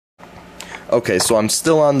Okay, so I'm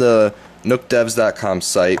still on the nookdevs.com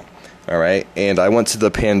site, alright, and I went to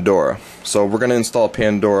the Pandora. So we're going to install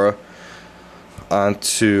Pandora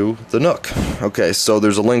onto the Nook. Okay, so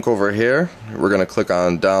there's a link over here. We're going to click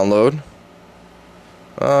on download.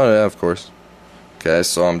 Oh yeah, of course. Okay,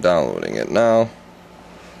 so I'm downloading it now.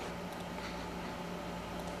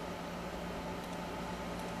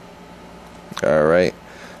 Alright,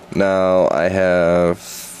 now I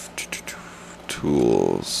have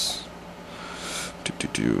tools.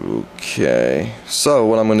 Okay, so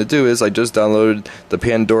what I'm going to do is I just downloaded the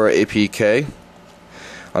pandora.apk.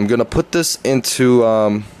 I'm going to put this into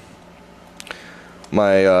my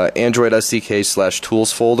androidsdk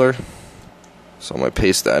 /tools folder. So I'm going to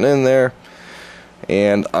paste that in there,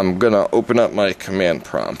 and I'm going to open up my command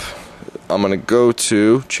prompt. I'm going to go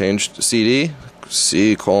to change cd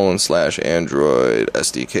c:/android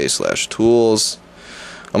sdk/tools.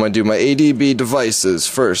 I'm going to do my ADB devices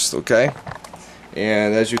first, okay?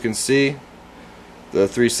 And as you can see, the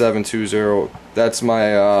 3720, that's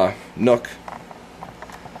my Nook.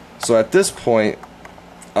 So at this point,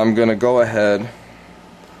 I'm going to go ahead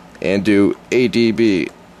and do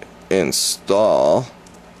ADB install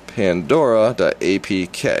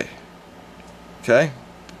pandora.apk. Okay?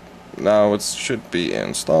 Now it should be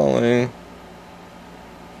installing.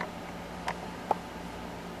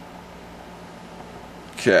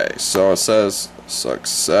 Okay, so it says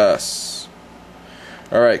success.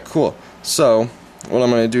 Alright, cool. So, what I'm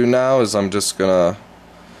going to do now is I'm just going to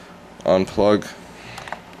unplug.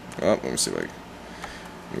 Oh, let me see if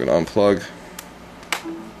I'm going to unplug.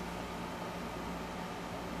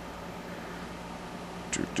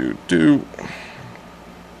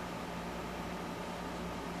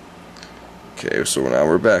 Okay, so now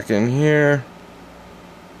we're back in here.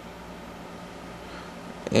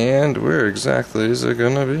 And where exactly is it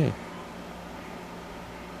going to be?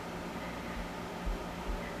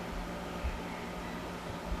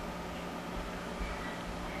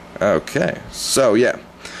 Okay, so yeah,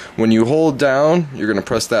 when you hold down, you're gonna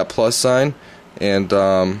press that plus sign, and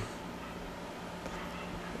bam,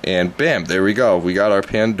 there we go. We got our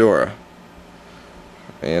Pandora.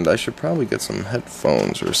 And I should probably get some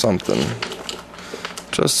headphones or something,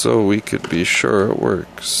 just so we could be sure it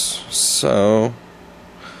works. So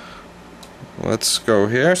let's go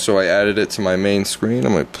here. So I added it to my main screen.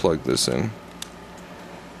 I'm gonna plug this in.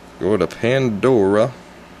 Go to Pandora.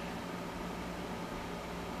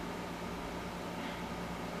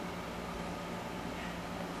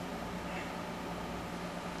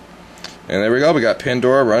 And there we go, we got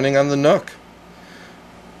Pandora running on the Nook.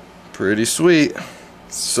 Pretty sweet.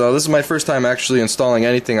 So this is my first time actually installing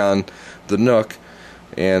anything on the Nook,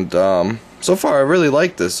 and so far I really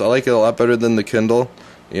like this. I like it a lot better than the Kindle,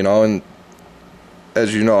 you know, and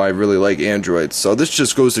as you know, I really like Android. So this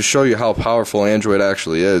just goes to show you how powerful Android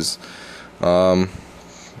actually is. I'm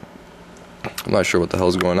not sure what the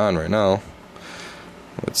hell's going on right now.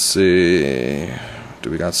 Let's see. Do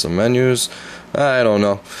we got some menus? I don't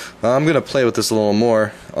know. I'm gonna play with this a little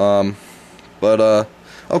more. Okay.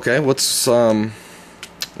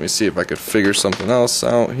 Let me see if I could figure something else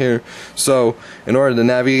out here. So, in order to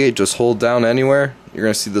navigate, just hold down anywhere. You're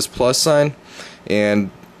gonna see this plus sign, and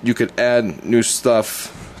you could add new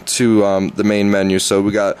stuff to the main menu. So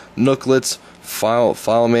we got Nooklets,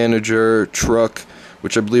 file manager, truck,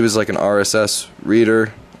 which I believe is like an RSS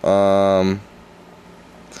reader. Let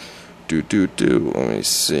me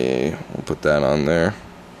see. We'll put that on there.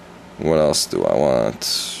 What else do I want?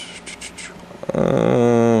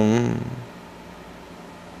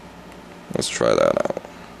 Let's try that out.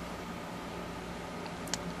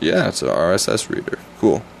 Yeah, it's an RSS reader.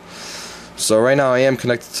 Cool. So right now I am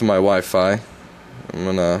connected to my Wi-Fi. I'm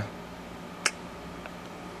gonna.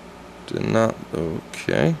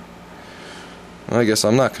 Okay. I guess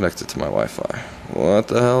I'm not connected to my Wi-Fi. What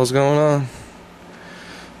the hell is going on?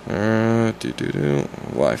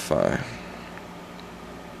 Wi-Fi.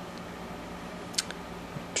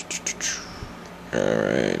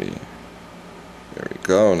 Alrighty. There we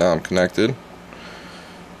go. Now I'm connected.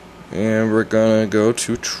 And we're gonna go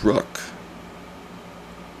to truck.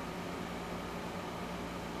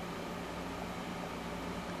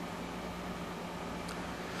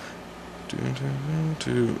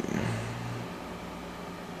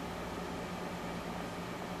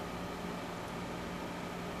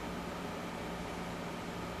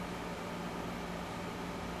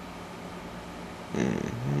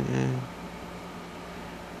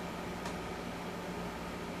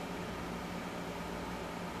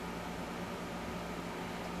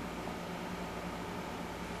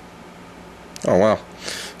 Oh wow.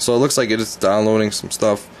 So it looks like it is downloading some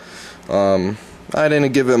stuff. I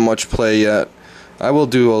didn't give it much play yet. I will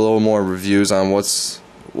do a little more reviews on what's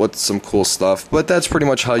some cool stuff, but that's pretty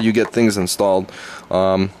much how you get things installed.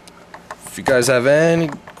 If you guys have any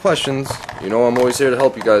questions, you know I'm always here to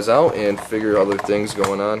help you guys out and figure other things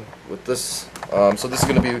going on with this. So this is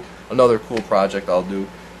going to be another cool project I'll do.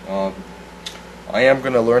 I am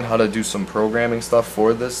going to learn how to do some programming stuff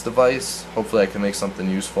for this device. Hopefully I can make something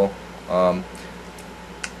useful.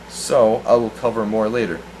 So I will cover more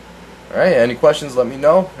later. Alright, any questions, let me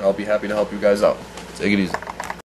know. I'll be happy to help you guys out. Take it easy.